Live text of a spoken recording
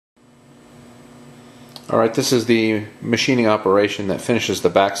Alright, this is the machining operation that finishes the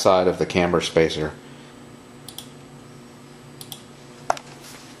backside of the camber spacer.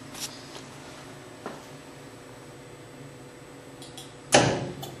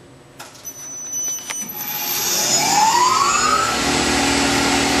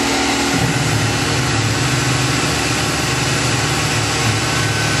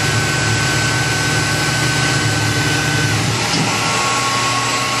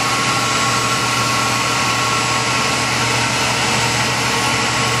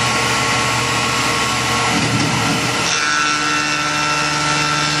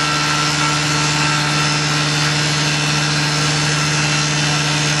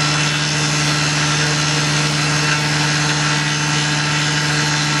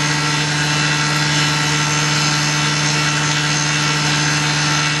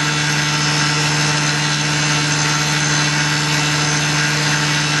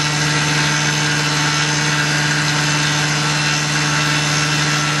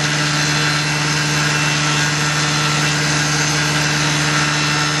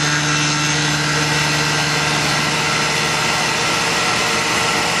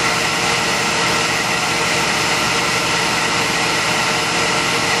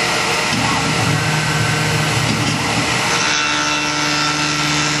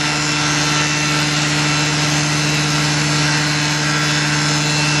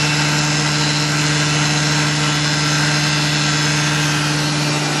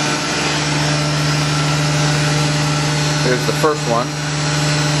 Here's the first one,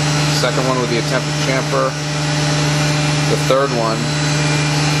 second one with the attempted chamfer, the third one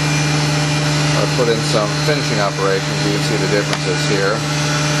I put in some finishing operations. You can see the differences here.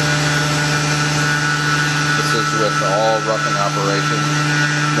 This is with all roughing operations,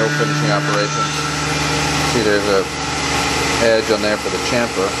 no finishing operations. See, there's a edge on there for the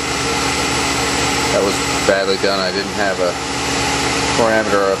chamfer. That was badly done. I didn't have a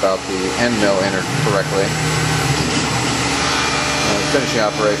parameter about the end mill entered correctly. Finishing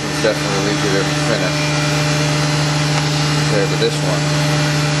operations definitely leave you there to finish compared to this one.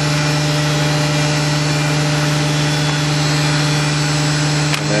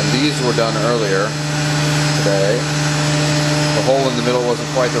 And then these were done earlier today. The hole in the middle wasn't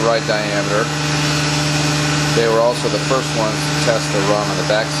quite the right diameter. They were also the first ones to test the run on the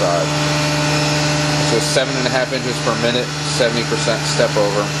backside. So 7.5 inches per minute, 70% step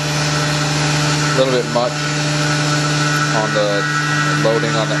over. A little bit much on the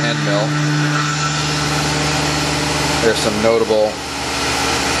loading on the end mill. There's some notable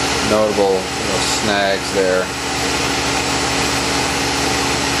snags there.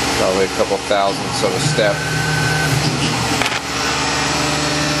 Probably a couple thousandths of a step.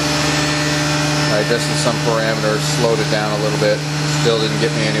 I adjusted some parameters, slowed it down a little bit. Still didn't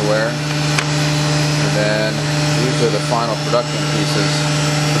get me anywhere. And then these are the final production pieces,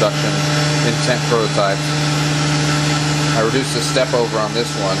 production intent prototypes. I reduced the step over on this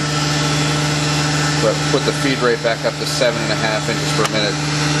one, but put the feed rate back up to 7.5 inches per minute.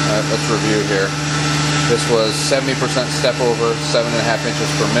 Let's review here. This was 70% step over, 7.5 inches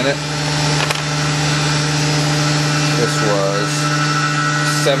per minute. This was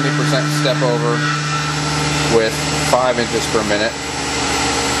 70% step over with 5 inches per minute.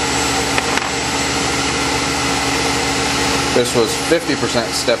 This was 50%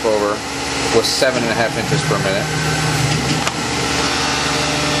 step over with 7.5 inches per minute.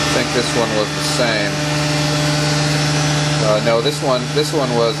 I think this one was the same. No, this one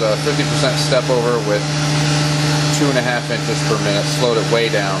was 50% step over with 2.5 inches per minute. Slowed it way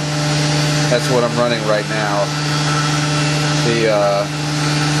down. That's what I'm running right now. The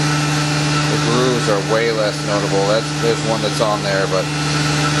grooves are way less notable. There's one that's on there, but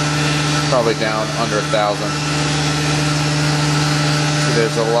probably down under 1,000. See,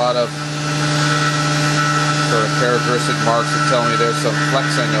 there's a lot of sort of characteristic marks that tell me there's some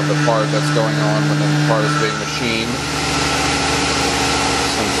flexing of the part that's going on when the part is being machined.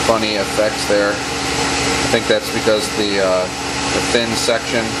 Some funny effects there. I think that's because the thin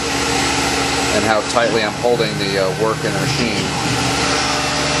section and how tightly I'm holding the work in the machine.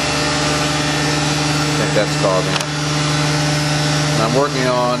 I think that's causing it. And I'm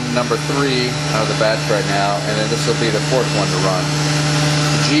working on number 3 out of the batch right now, and then this will be the 4th one to run.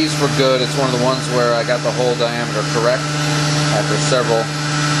 G's were good. It's one of the ones where I got the whole diameter correct after several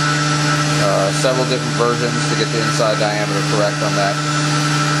different versions to get the inside diameter correct on that.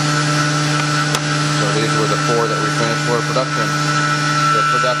 So these were the 4 that we finished for production. The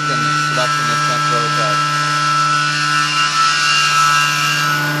production intent prototype.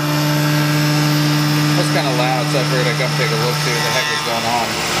 That's kind of loud, so I figured I'd come take a look, see what the heck was going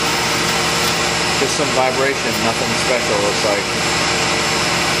on. Just some vibration, nothing special, looks like.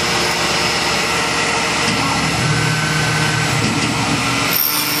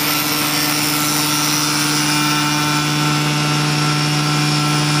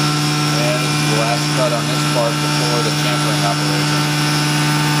 And this is the last cut on this part before the tampering operation.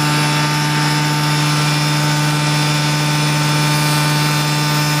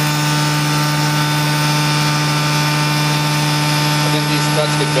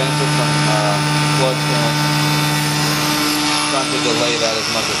 Cuts could benefit from flood coolant. Trying to delay that as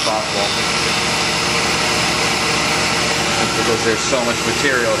much as possible. Because there's so much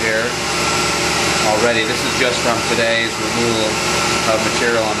material here already. This is just from today's removal of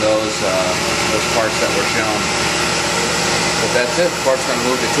material on those parts that were shown. But that's it. The part's going to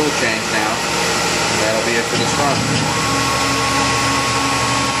move to tool change now. And that'll be it for this run.